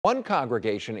One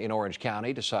congregation in Orange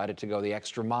County decided to go the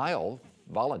extra mile.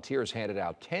 Volunteers handed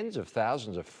out tens of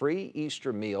thousands of free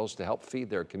Easter meals to help feed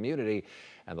their community,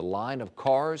 and the line of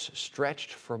cars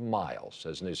stretched for miles.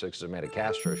 As News 6's Amanda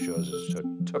Castro shows us,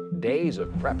 it took days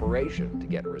of preparation to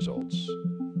get results.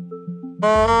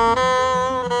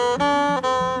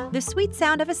 The sweet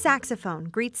sound of a saxophone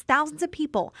greets thousands of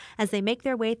people as they make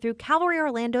their way through Calvary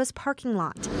Orlando's parking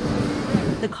lot.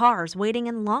 The cars waiting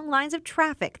in long lines of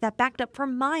traffic that backed up for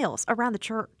miles around the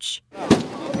church.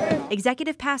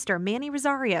 Executive Pastor Manny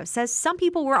Rosario says some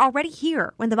people were already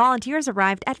here when the volunteers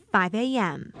arrived at 5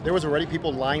 a.m. There was already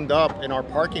people lined up in our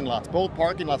parking lots, both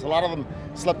parking lots. A lot of them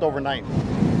slept overnight.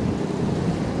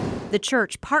 The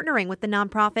church partnering with the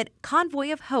nonprofit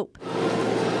Convoy of Hope,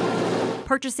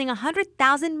 purchasing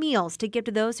 100,000 meals to give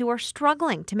to those who are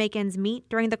struggling to make ends meet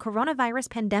during the coronavirus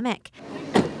pandemic.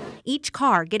 Each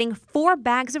car getting 4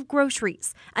 bags of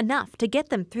groceries, enough to get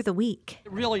them through the week.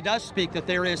 It really does speak that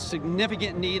there is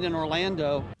significant need in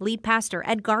Orlando. Lead pastor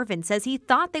Ed Garvin says he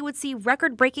thought they would see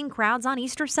record-breaking crowds on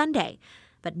Easter Sunday,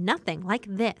 but nothing like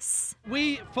this.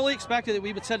 We fully expected that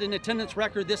we would set an attendance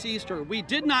record this Easter. We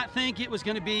did not think it was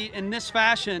going to be in this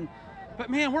fashion, but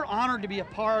man, we're honored to be a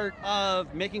part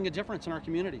of making a difference in our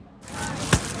community.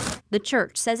 The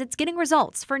church says it's getting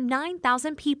results for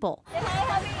 9,000 people,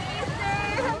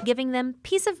 giving them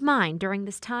peace of mind during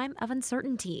this time of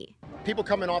uncertainty. People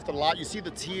coming off the lot, you see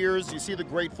the tears, you see the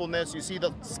gratefulness, you see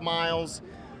the smiles.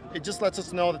 It just lets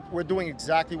us know that we're doing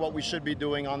exactly what we should be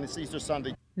doing on this Easter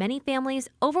Sunday. Many families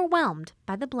overwhelmed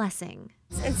by the blessing.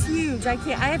 It's huge. I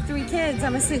have 3 kids.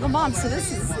 I'm a single mom, so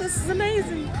this is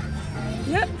amazing.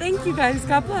 Yep, thank you guys.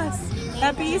 God bless.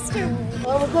 Happy Easter.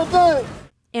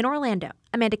 In Orlando,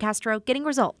 Amanda Castro, Getting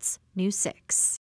Results, News 6.